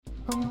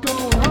I'm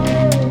going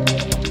home,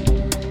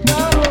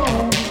 not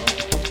home.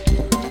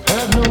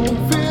 Have no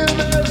fear,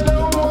 there's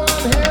no one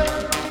here.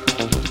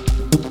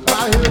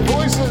 I hear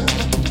voices,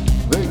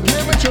 they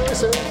give me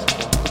choices.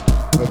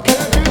 But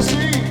can't you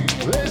see,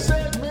 they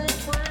set me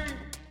free.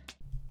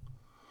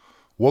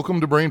 Welcome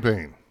to Brain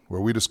Pain,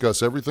 where we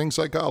discuss everything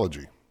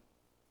psychology.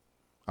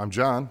 I'm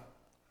John,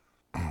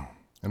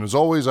 and as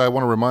always, I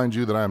want to remind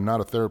you that I am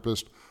not a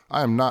therapist.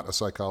 I am not a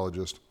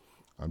psychologist.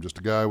 I'm just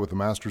a guy with a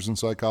master's in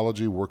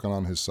psychology working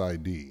on his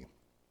PsyD.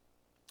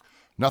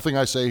 Nothing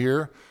I say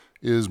here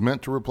is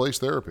meant to replace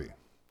therapy.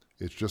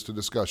 It's just a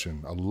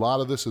discussion. A lot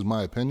of this is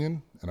my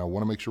opinion, and I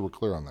want to make sure we're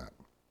clear on that.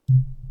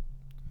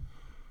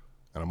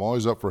 And I'm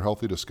always up for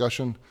healthy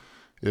discussion.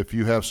 If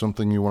you have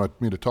something you want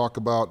me to talk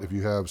about, if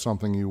you have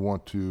something you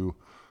want to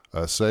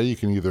say, you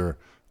can either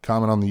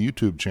comment on the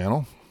YouTube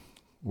channel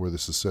where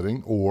this is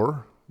sitting,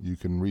 or you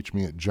can reach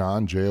me at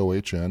John,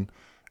 John,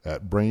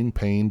 at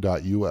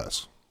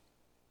brainpain.us.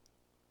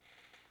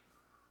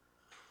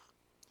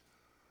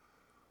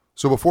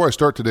 So before I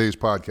start today's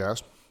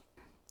podcast,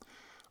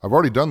 I've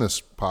already done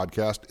this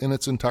podcast in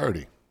its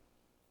entirety.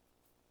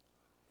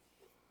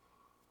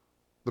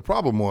 The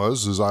problem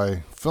was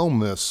I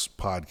filmed this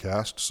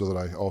podcast so that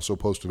I also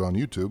post it on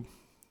YouTube.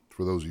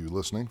 For those of you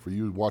listening, for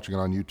you watching it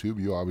on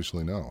YouTube, you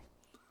obviously know.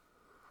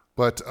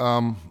 But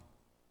I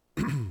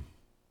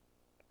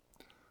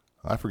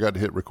forgot to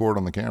hit record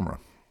on the camera.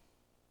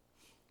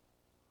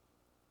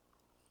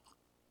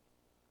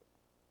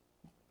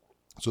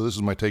 So this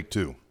is my take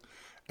 2.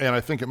 And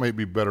I think it might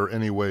be better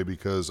anyway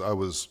because I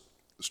was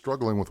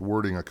struggling with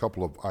wording a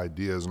couple of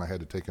ideas and I had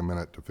to take a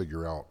minute to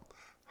figure out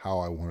how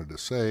I wanted to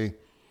say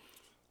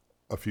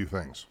a few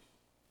things.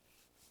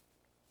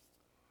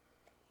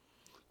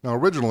 Now,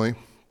 originally,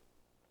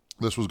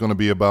 this was going to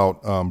be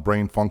about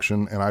brain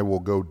function, and I will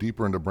go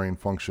deeper into brain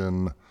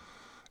function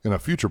in a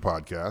future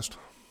podcast.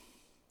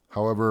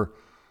 However,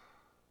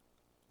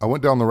 I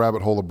went down the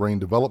rabbit hole of brain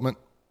development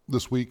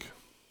this week,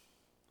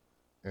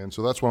 and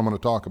so that's what I'm going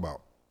to talk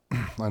about.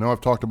 I know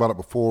I've talked about it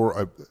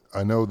before.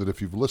 I know that if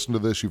you've listened to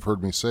this, you've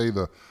heard me say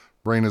the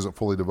brain isn't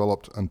fully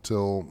developed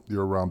until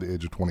you're around the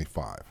age of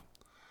 25.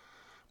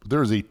 But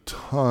there is a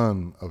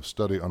ton of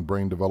study on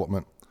brain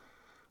development.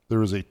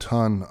 There is a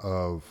ton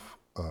of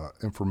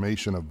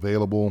information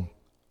available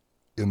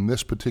in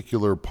this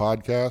particular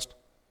podcast.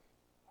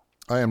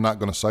 I am not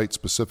going to cite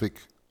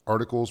specific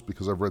articles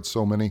because I've read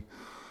so many.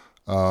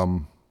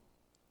 I'm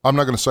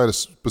not going to cite a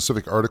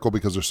specific article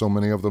because there's so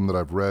many of them that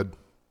I've read.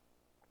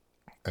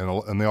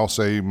 And they all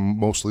say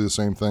mostly the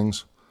same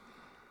things.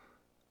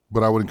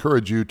 But I would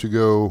encourage you to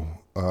go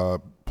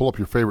pull up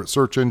your favorite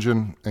search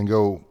engine and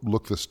go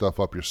look this stuff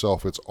up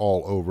yourself. It's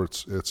all over.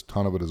 It's a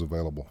ton of it is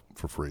available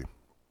for free.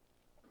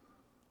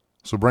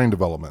 So brain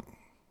development.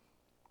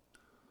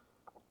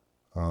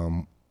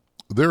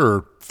 There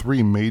are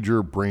 3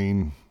 major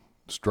brain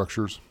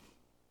structures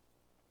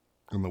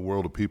in the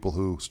world of people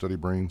who study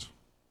brains.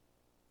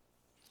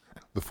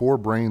 The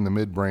forebrain, the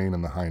midbrain,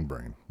 and the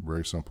hindbrain.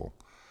 Very simple.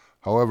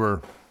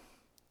 However,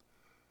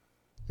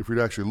 if you'd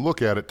actually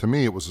look at it, to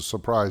me it was a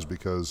surprise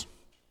because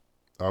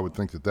I would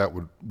think that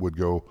would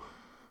go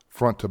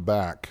front to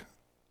back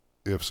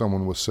if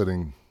someone was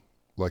sitting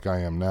like I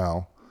am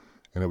now,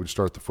 and it would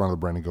start at the front of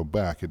the brain and go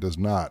back. It does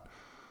not.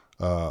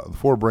 The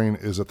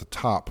forebrain is at the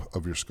top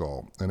of your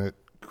skull, and it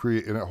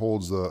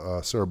holds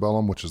the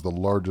cerebellum, which is the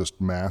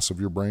largest mass of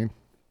your brain.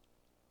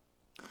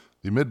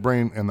 The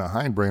midbrain and the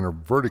hindbrain are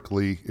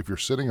vertically, if you're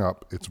sitting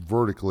up, it's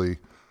vertically.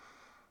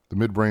 The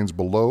midbrain's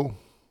below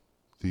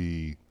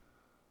the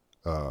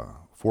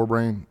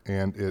forebrain,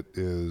 and it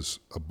is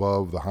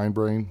above the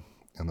hindbrain.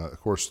 And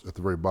of course, at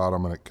the very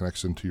bottom, and it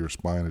connects into your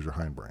spine as your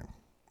hindbrain.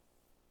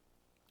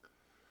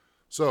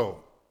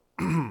 So,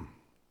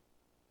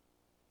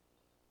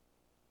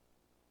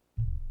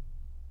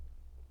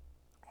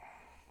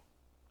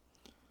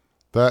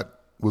 that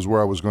was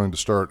where I was going to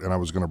start, and I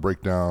was going to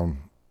break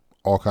down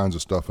all kinds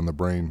of stuff in the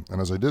brain.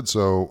 And as I did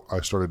so,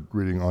 I started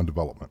reading on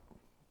development.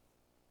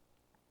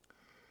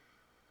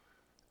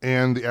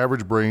 And the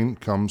average brain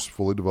comes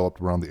fully developed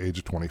around the age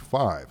of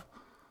 25.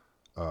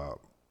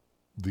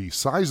 The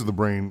size of the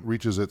brain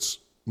reaches its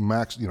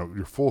max,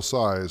 your full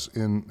size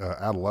in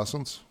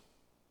adolescence,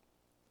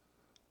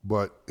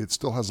 but it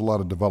still has a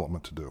lot of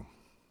development to do.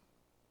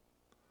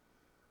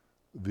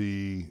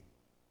 The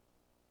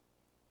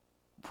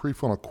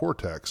prefrontal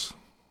cortex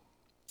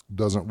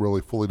doesn't really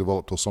fully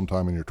develop till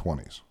sometime in your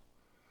 20s.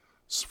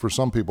 For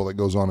some people, that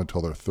goes on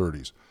until their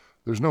 30s.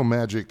 There's no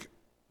magic,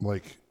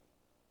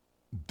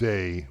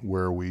 day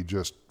where we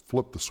just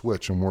flip the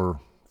switch and we're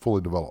fully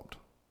developed.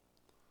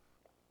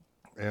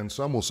 And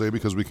some will say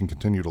because we can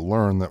continue to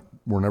learn that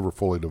we're never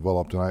fully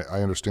developed, and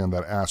I understand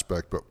that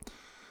aspect, but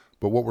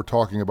what we're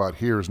talking about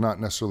here is not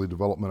necessarily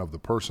development of the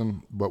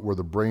person, but where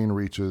the brain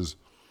reaches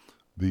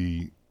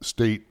the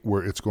state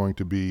where it's going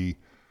to be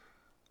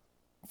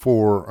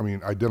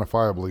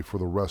identifiably for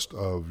the rest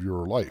of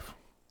your life.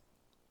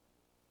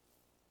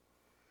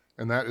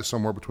 And that is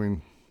somewhere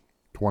between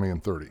 20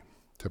 and 30,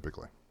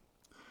 typically.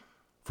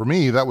 For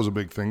me, that was a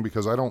big thing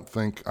because I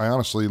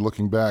honestly,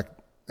 looking back,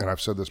 and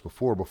I've said this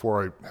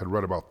before I had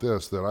read about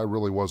this, that I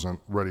really wasn't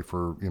ready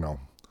for,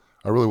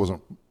 I really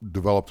wasn't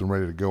developed and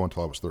ready to go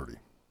until I was 30.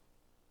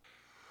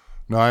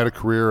 Now, I had a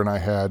career and I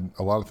had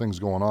a lot of things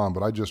going on,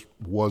 but I just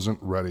wasn't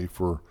ready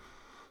for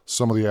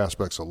some of the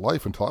aspects of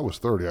life until I was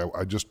 30.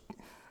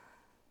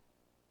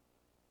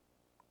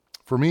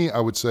 For me, I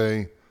would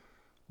say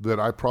that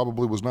I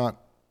probably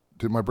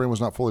my brain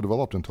was not fully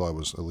developed until I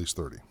was at least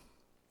 30.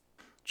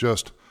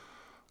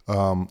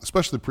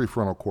 Especially the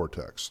prefrontal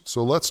cortex.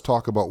 So let's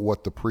talk about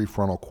what the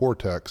prefrontal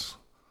cortex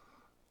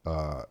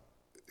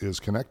is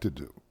connected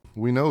to.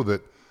 We know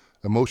that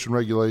emotion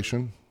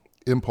regulation,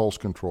 impulse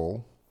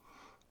control,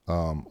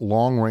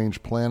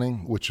 long-range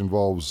planning, which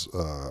involves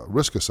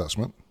risk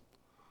assessment,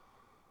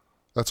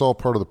 that's all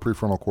part of the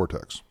prefrontal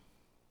cortex.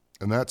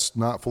 And that's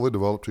not fully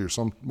developed till you're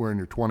somewhere in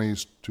your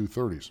 20s to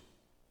 30s.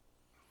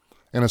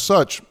 And as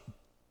such,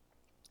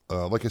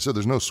 like I said,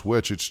 there's no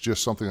switch. It's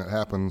just something that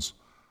happens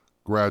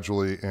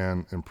gradually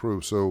and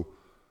improves. So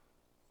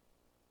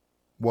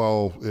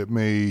while it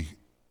may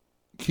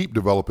keep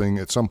developing,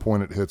 at some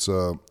point it hits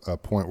a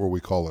point where we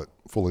call it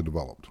fully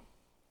developed.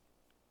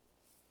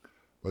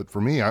 But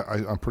for me,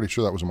 I'm pretty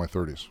sure that was in my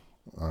 30s.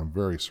 I'm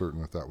very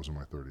certain that was in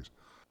my 30s.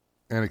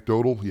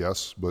 Anecdotal,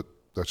 yes, but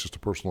that's just a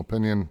personal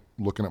opinion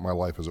looking at my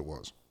life as it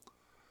was.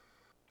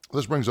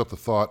 This brings up the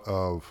thought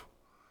of,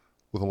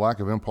 with a lack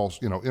of impulse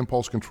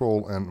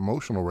control and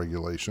emotional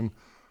regulation,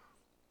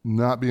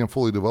 not being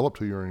fully developed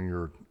till you're in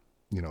your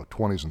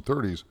 20s and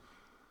 30s,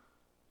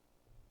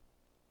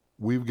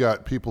 we've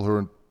got people who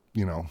are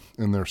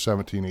in their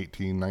 17,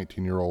 18,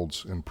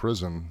 19-year-olds in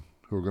prison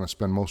who are going to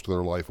spend most of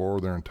their life or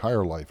their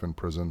entire life in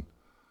prison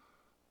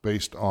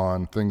based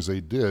on things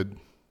they did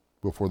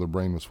before their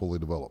brain was fully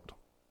developed.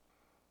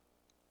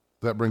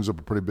 That brings up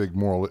a pretty big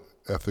moral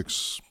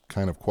ethics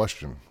kind of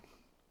question,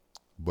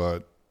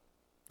 but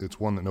it's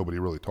one that nobody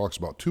really talks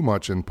about too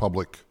much in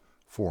public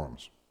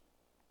forums.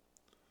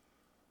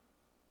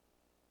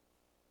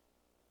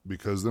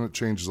 Because then it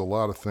changes a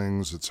lot of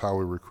things. It's how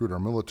we recruit our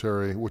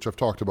military, which I've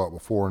talked about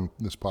before in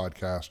this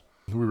podcast.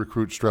 We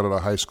recruit straight out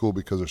of high school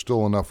because there's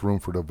still enough room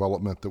for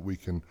development that we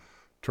can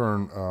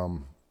turn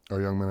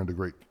our young men into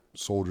great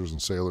soldiers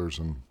and sailors.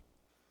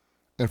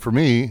 And for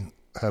me,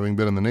 having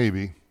been in the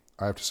Navy,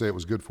 I have to say it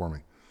was good for me.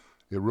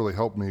 It really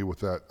helped me with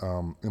that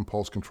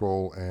impulse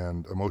control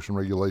and emotion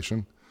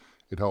regulation.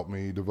 It helped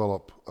me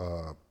develop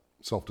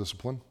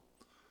self-discipline.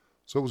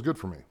 So it was good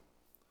for me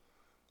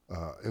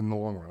in the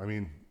long run. I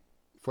mean,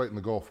 fighting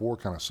the Gulf War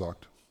kind of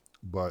sucked,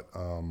 but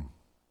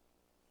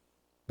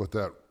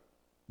that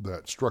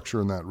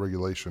structure and that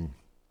regulation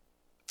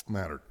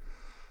mattered.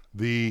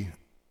 The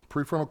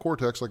prefrontal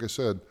cortex, like I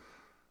said,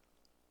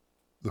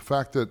 the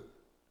fact that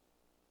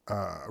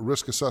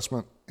risk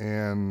assessment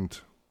and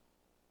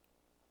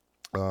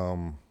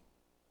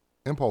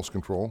impulse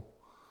control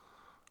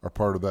are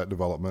part of that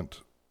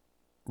development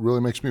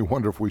really makes me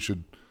wonder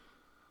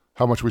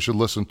how much we should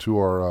listen to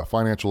our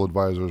financial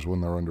advisors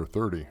when they're under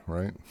 30,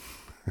 right?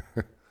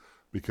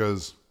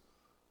 Because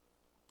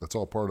that's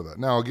all part of that.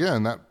 Now,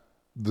 again,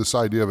 this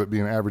idea of it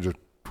being an average of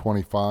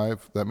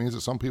 25, that means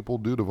that some people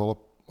do develop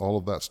all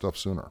of that stuff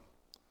sooner.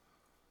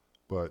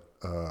 But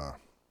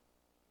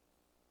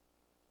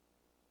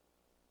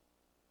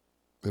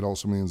it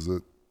also means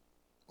that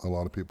a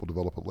lot of people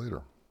develop it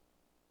later.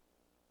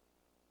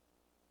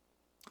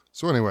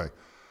 So anyway,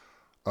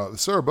 the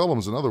cerebellum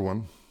is another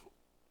one.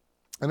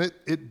 And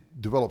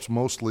it develops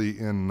mostly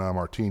in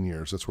our teen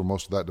years. That's where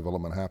most of that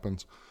development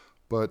happens.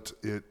 But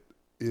it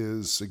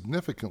is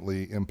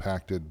significantly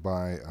impacted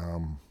by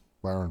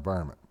our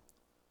environment.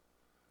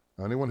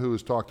 Now, anyone who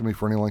has talked to me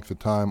for any length of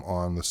time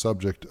on the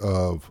subject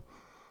of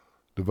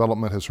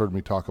development has heard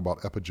me talk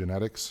about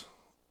epigenetics,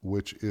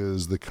 which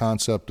is the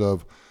concept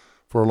of,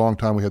 for a long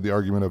time we had the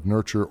argument of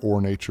nurture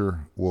or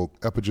nature. Well,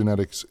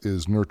 epigenetics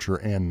is nurture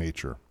and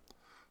nature.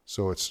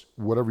 So it's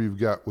whatever you've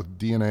got with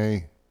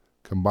DNA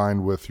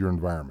combined with your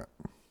environment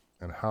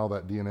and how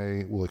that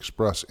DNA will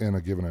express in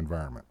a given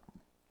environment.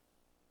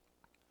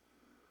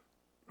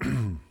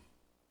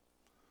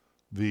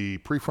 The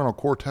prefrontal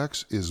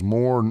cortex is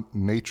more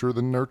nature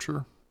than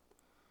nurture,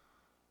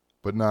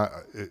 but not.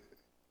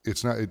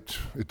 It's not.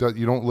 It does.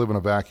 You don't live in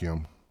a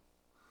vacuum,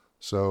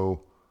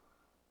 so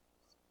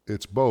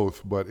it's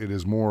both. But it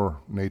is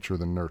more nature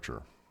than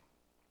nurture.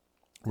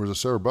 Whereas the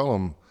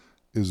cerebellum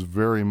is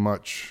very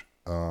much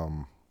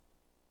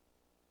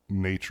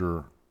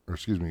nurture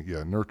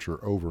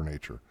over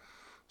nature.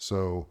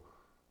 So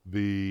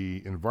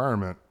the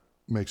environment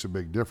makes a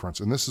big difference,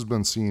 and this has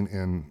been seen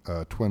in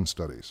twin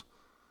studies.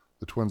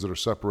 The twins that are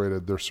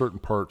separated, there's certain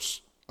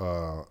parts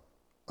of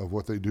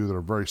what they do that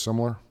are very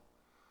similar,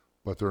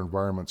 but their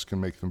environments can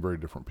make them very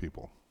different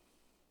people.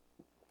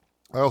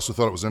 I also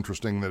thought it was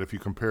interesting that if you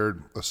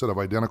compared a set of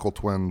identical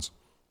twins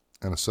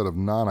and a set of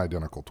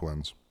non-identical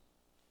twins,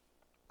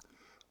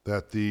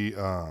 that the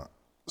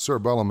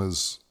cerebellum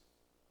is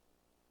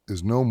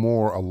no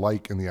more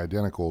alike in the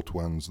identical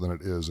twins than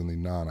it is in the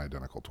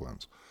non-identical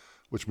twins,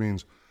 which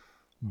means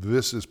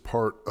this is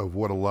part of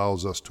what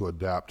allows us to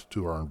adapt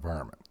to our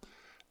environment.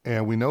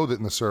 And we know that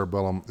in the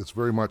cerebellum, it's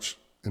very much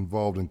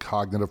involved in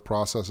cognitive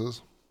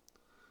processes.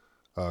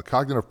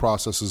 Cognitive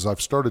processes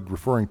I've started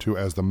referring to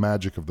as the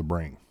magic of the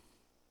brain.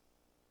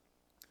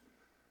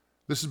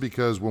 This is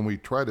because when we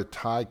try to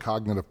tie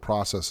cognitive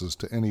processes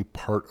to any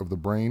part of the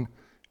brain,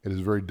 it is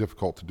very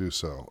difficult to do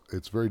so.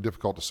 It's very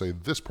difficult to say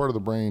this part of the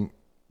brain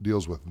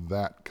deals with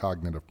that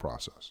cognitive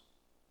process.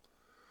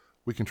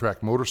 We can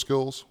track motor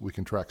skills, we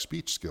can track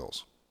speech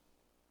skills.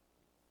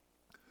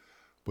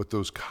 But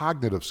those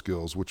cognitive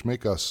skills, which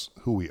make us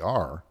who we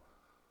are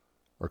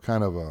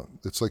kind of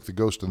it's like the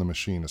ghost in the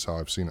machine is how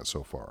I've seen it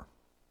so far.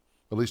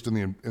 At least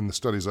in the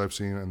studies I've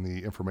seen and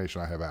the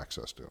information I have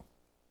access to.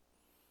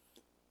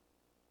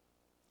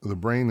 The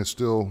brain is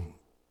still,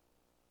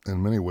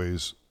 in many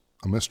ways,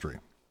 a mystery.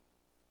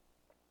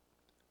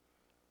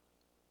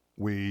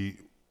 When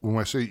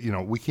I say,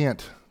 we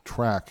can't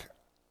track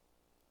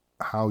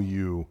how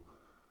you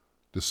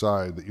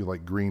decide that you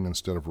like green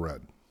instead of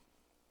red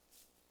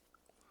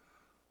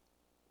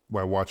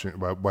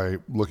by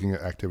looking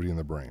at activity in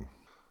the brain.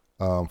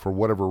 For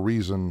whatever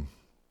reason,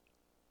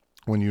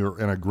 when you're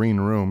in a green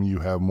room, you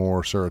have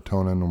more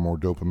serotonin or more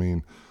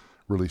dopamine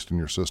released in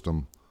your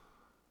system.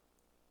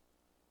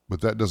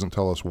 But that doesn't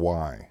tell us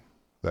why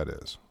that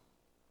is.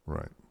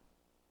 Right.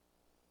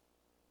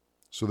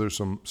 So there's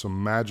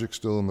some magic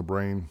still in the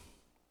brain,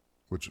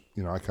 which,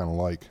 I kind of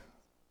like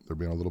there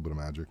being a little bit of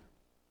magic.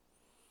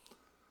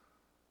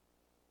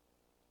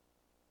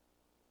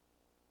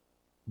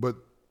 But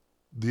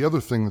the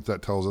other thing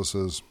that tells us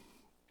is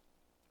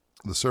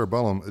the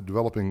cerebellum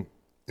developing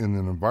in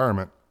an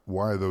environment,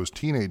 why those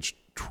teenage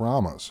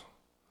traumas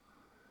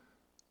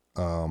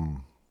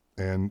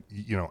and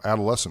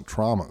adolescent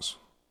traumas,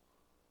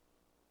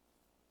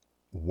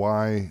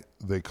 why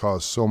they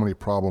cause so many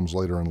problems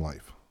later in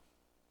life.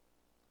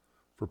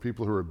 For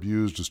people who are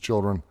abused as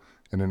children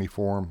in any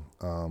form,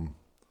 for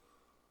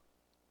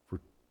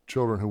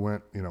children who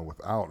went,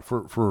 without,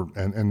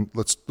 and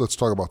let's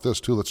talk about this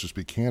too. Let's just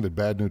be candid.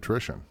 Bad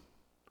nutrition.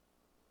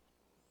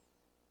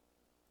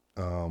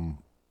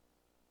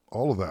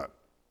 All of that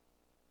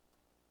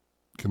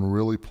can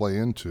really play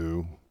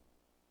into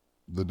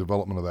the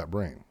development of that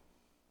brain.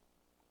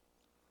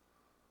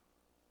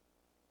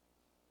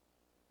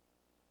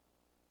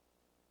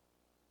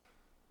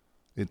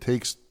 It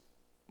takes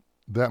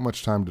that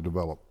much time to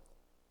develop.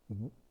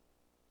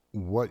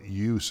 What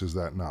use is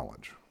that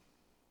knowledge?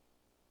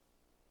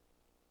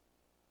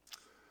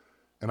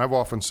 And I've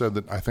often said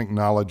that I think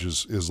knowledge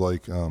is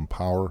like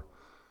power.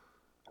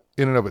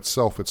 In and of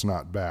itself, it's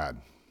not bad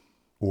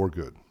or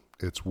good.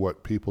 It's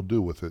what people do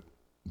with it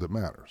that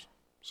matters.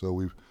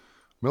 So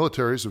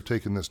militaries have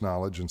taken this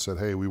knowledge and said,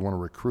 hey, we want to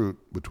recruit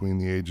between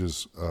the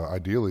ages,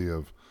 ideally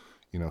of,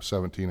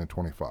 17 and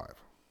 25.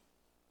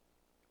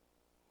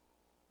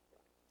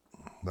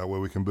 That way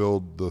we can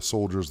build the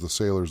soldiers, the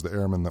sailors, the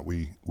airmen that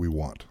we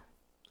want,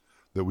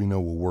 that we know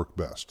will work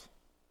best.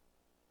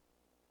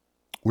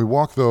 We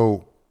walk,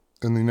 though,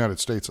 in the United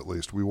States at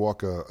least, we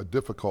walk a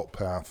difficult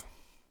path,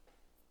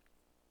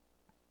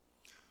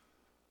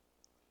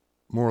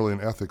 morally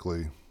and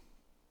ethically.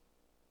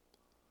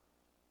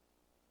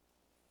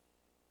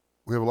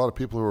 We have a lot of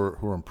people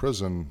who are in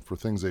prison for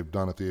things they've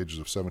done at the ages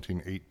of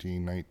 17,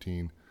 18,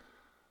 19,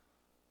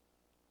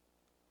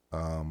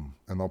 and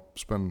they'll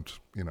spend,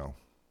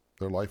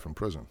 their life in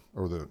prison,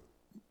 or the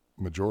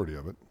majority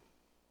of it.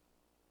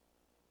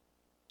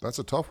 That's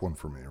a tough one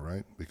for me,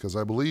 right? Because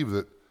I believe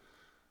that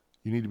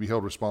you need to be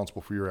held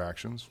responsible for your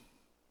actions.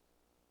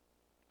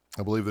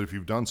 I believe that if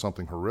you've done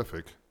something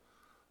horrific,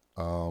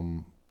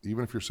 even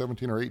if you're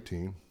 17 or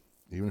 18,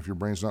 even if your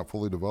brain's not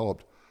fully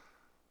developed,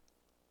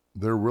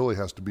 there really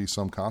has to be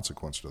some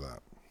consequence to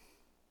that.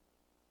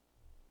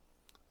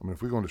 I mean,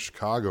 if we go into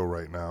Chicago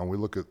right now and we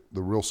look at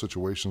the real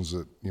situations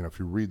that, if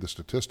you read the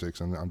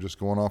statistics, and I'm just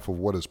going off of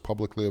what is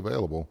publicly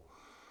available,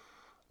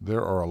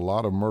 there are a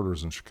lot of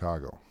murders in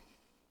Chicago,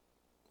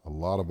 a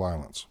lot of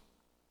violence.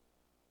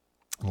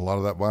 And a lot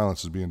of that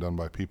violence is being done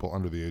by people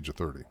under the age of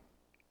 30.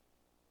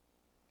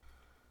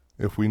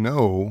 If we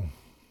know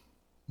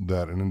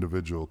that an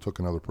individual took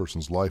another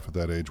person's life at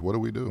that age, what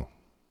do?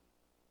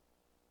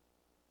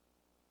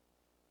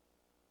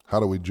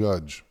 How do we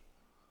judge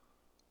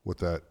what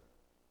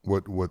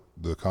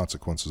the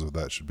consequences of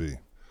that should be?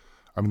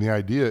 I mean, the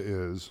idea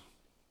is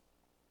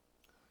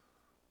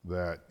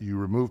that you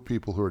remove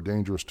people who are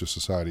dangerous to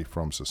society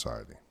from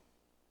society.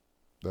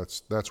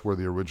 That's where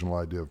the original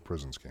idea of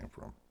prisons came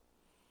from.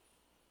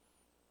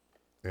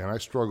 And I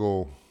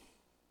struggle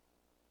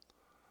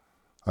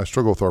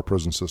with our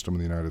prison system in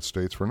the United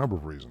States for a number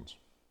of reasons.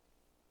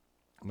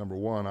 Number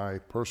one, I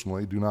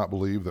personally do not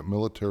believe that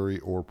military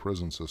or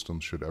prison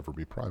systems should ever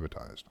be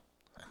privatized.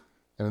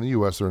 And in the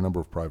U.S., there are a number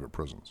of private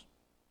prisons,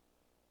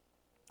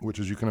 which,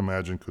 as you can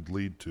imagine, could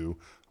lead to,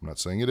 I'm not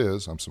saying it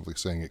is, I'm simply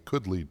saying it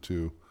could lead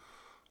to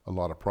a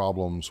lot of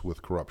problems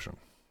with corruption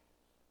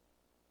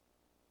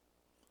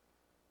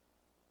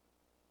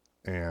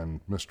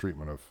and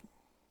mistreatment of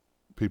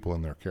people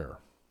in their care.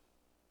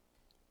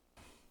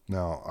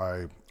 Now,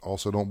 I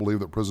also don't believe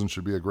that prison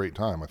should be a great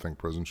time. I think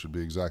prison should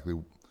be exactly,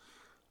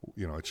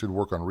 it should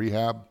work on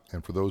rehab,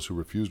 and for those who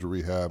refuse to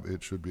rehab,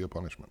 it should be a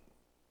punishment.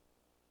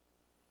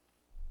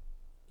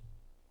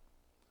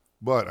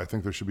 But I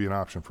think there should be an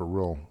option for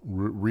real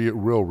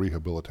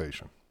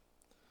rehabilitation.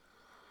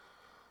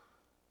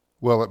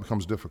 Well, it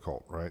becomes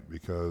difficult, right?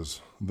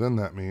 Because then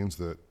that means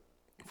that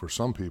for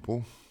some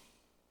people,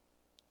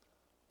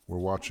 we're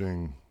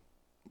watching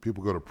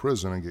people go to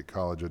prison and get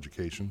college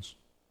educations,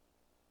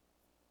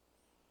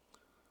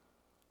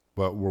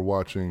 but we're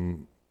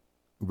watching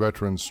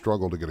veterans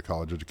struggle to get a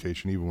college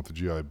education, even with the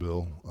GI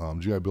Bill.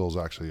 GI Bill is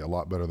actually a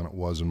lot better than it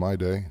was in my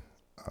day,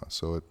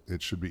 so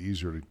it should be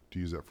easier to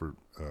use that for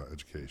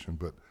education.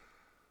 But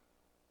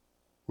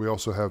we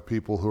also have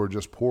people who are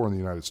just poor in the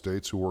United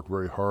States who work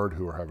very hard,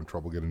 who are having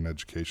trouble getting an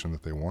education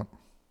that they want.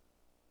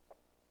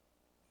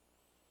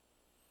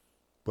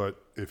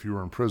 But if you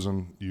were in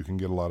prison, you can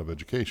get a lot of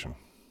education.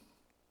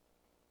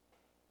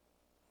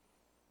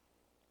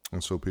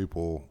 And so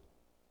people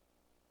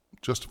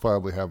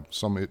justifiably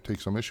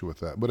take some issue with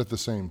that. But at the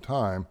same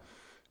time,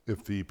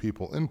 if the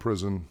people in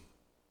prison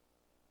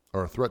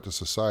are a threat to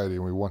society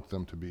and we want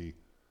them to be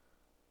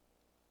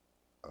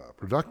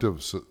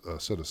productive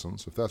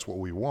citizens, if that's what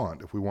we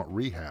want, if we want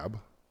rehab,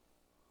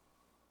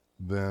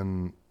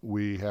 then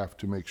we have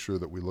to make sure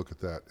that we look at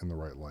that in the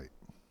right light.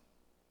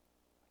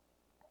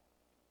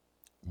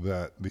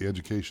 That the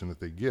education that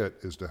they get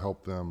is to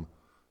help them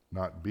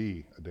not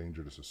be a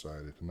danger to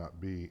society, to not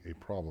be a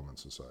problem in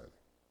society.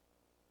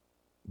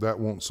 That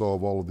won't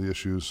solve all of the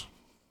issues.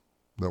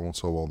 That won't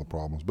solve all the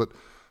problems. But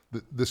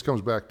this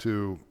comes back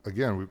to,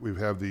 again, we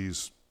have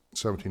these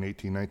 17,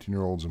 18,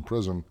 19-year-olds in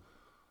prison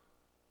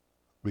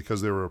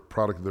because they were a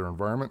product of their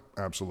environment?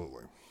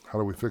 Absolutely. How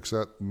do we fix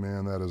that?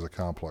 Man, that is a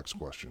complex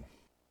question.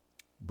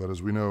 But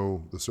as we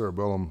know, the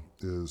cerebellum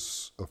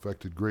is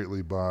affected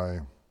greatly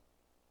by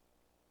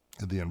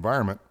the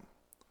environment.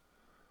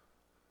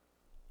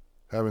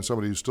 Having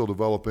somebody who's still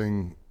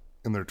developing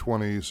in their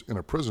 20s in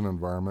a prison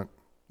environment,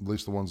 at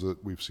least the ones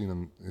that we've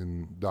seen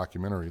in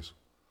documentaries,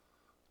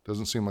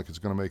 doesn't seem like it's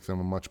going to make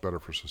them much better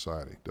for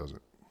society, does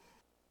it?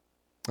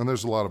 And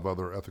there's a lot of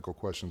other ethical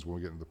questions when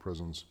we get into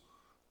prisons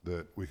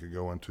that we could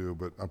go into,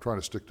 but I'm trying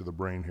to stick to the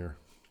brain here.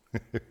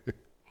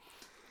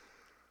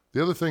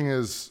 The other thing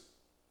is,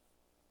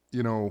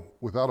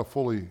 without a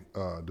fully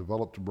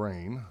developed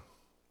brain,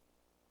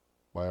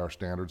 by our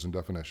standards and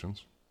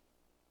definitions,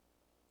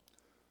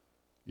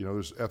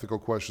 there's ethical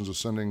questions of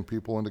sending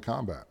people into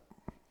combat.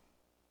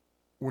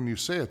 When you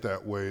say it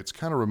that way, it's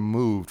kind of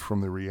removed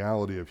from the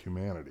reality of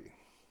humanity.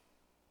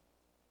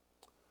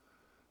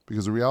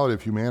 Because the reality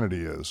of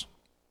humanity is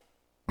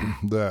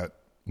that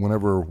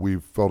whenever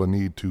we've felt a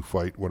need to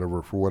fight,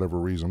 for whatever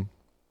reason,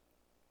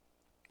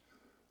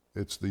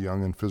 it's the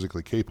young and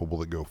physically capable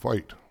that go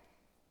fight.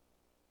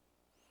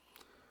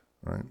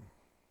 Right?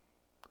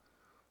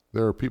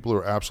 There are people who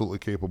are absolutely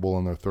capable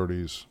in their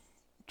 30s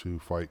to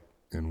fight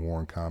in war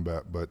and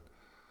combat, but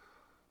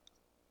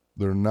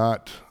they're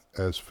not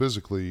as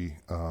physically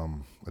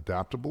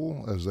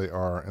adaptable as they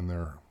are in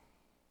their,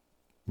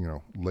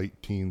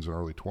 late teens and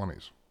early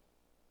 20s.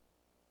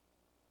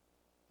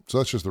 So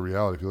that's just the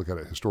reality if you look at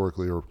it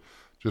historically or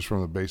just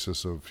from the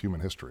basis of human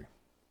history,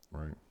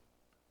 right?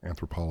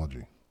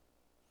 Anthropology.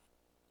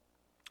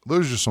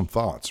 Those are just some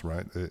thoughts,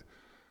 right?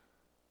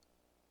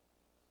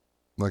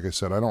 Like I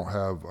said, I don't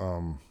have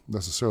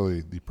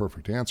necessarily the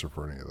perfect answer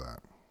for any of that.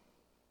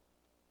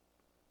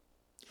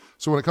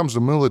 So when it comes to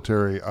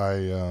military,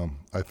 I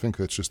think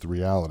that's just the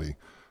reality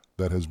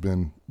that has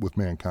been with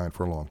mankind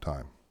for a long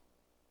time.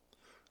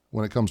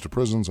 When it comes to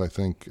prisons, I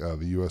think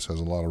the U.S. has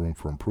a lot of room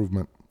for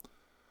improvement.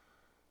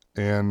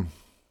 And,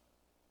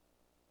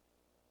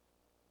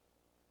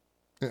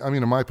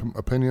 in my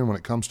opinion, when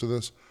it comes to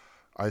this,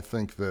 I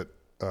think that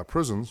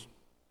prisons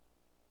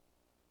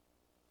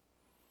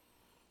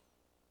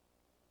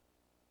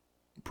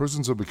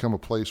have become a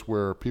place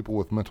where people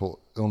with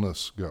mental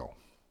illness go.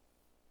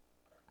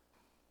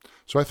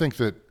 So I think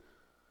that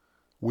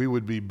we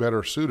would be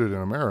better suited in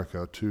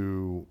America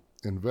to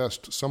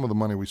invest some of the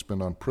money we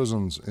spend on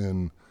prisons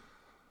in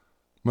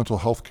mental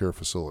health care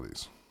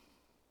facilities.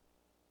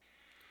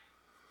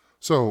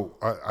 So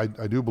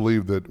I do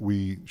believe that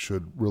we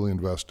should really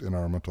invest in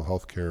our mental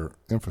health care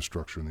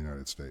infrastructure in the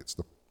United States.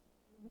 The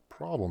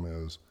problem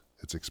is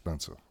it's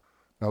expensive.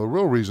 Now, the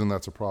real reason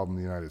that's a problem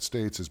in the United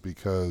States is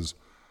because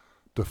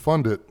to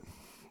fund it,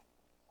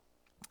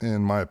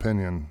 in my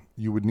opinion,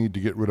 you would need to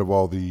get rid of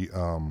all the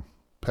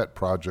pet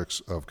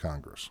projects of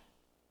Congress.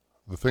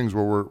 The things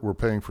where we're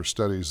paying for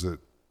studies that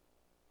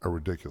are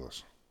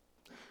ridiculous.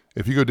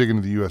 If you go dig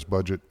into the U.S.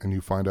 budget and you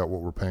find out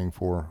what we're paying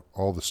for,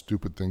 all the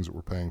stupid things that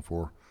we're paying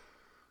for,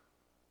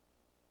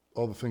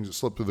 all the things that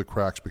slip through the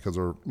cracks because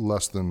they're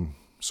less than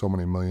so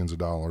many millions of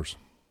dollars.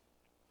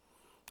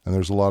 And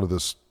there's a lot of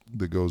this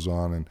that goes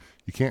on, and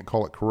you can't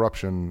call it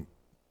corruption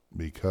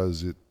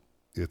because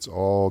it's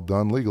all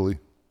done legally.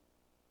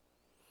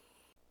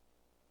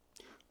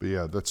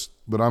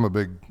 But I'm a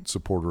big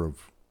supporter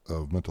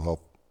of mental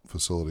health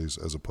facilities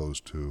as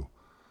opposed to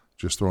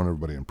just throwing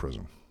everybody in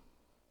prison.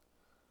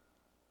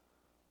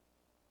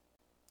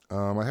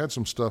 I had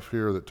some stuff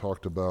here that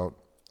talked about,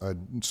 I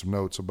had some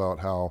notes about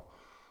how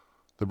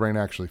the brain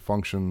actually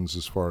functions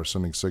as far as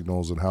sending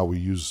signals and how we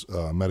use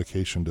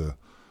medication to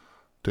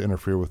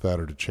interfere with that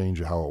or to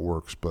change how it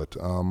works. But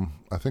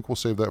I think we'll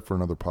save that for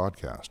another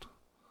podcast.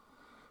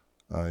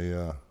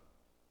 I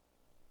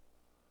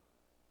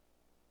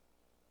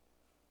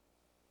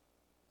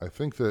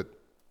think that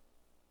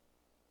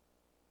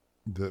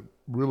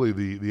really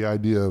the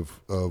idea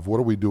of what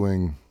are we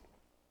doing,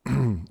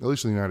 at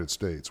least in the United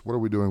States, what are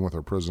we doing with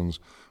our prisons?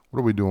 What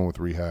are we doing with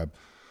rehab?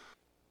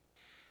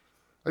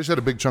 I just had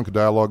a big chunk of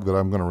dialogue that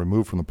I'm going to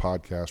remove from the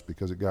podcast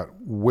because it got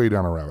way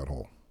down a rabbit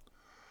hole.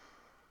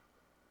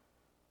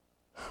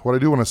 What I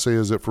do want to say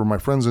is that for my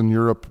friends in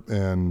Europe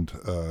and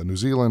New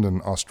Zealand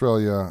and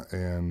Australia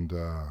and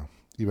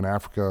even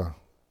Africa,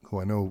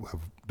 who I know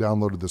have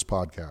downloaded this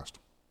podcast,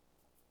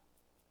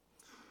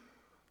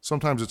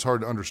 sometimes it's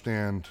hard to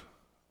understand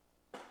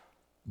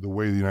the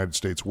way the United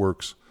States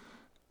works,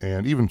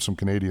 and even some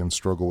Canadians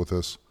struggle with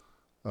this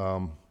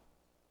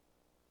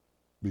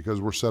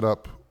because we're set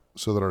up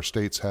so that our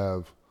states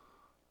have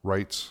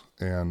rights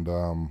and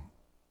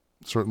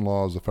certain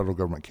laws the federal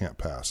government can't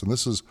pass. And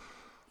this is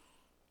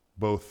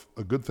both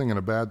a good thing and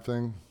a bad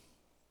thing.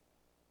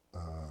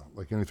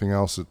 Like anything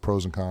else, it's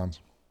pros and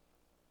cons.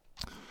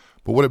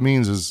 But what it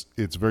means is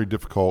it's very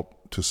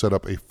difficult to set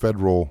up a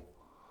federally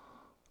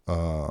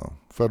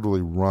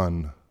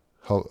run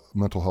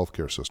mental health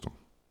care system.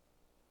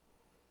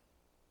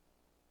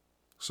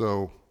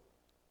 So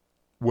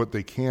what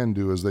they can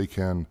do is the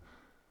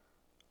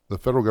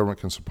federal government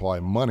can supply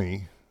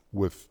money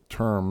with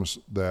terms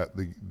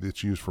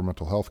that's used for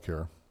mental health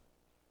care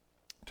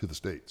to the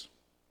states,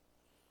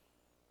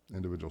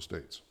 individual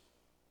states.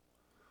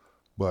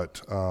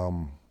 But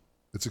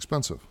it's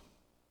expensive.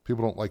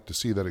 People don't like to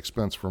see that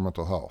expense for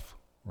mental health,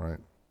 right?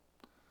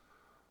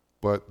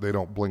 But they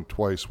don't blink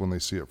twice when they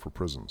see it for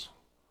prisons.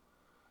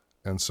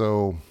 And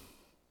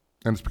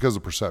it's because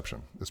of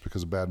perception. It's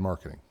because of bad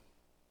marketing.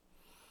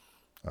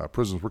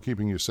 Prisons, we're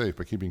keeping you safe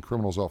by keeping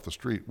criminals off the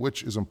street,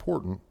 which is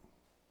important,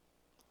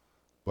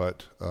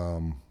 but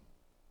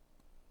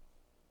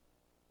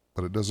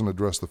it doesn't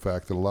address the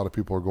fact that a lot of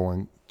people are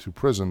going to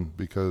prison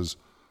because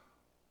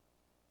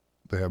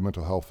they have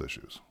mental health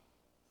issues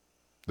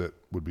that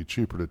would be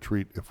cheaper to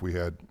treat if we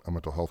had a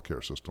mental health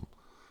care system,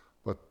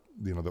 but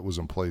that was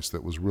in place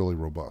that was really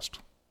robust.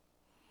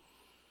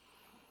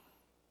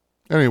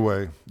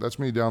 Anyway, that's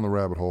me down the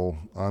rabbit hole.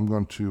 I'm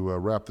going to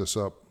wrap this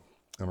up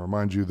and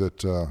remind you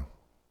that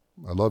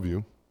I love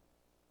you.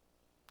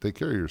 Take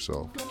care of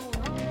yourself.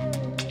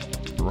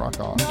 Rock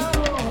on.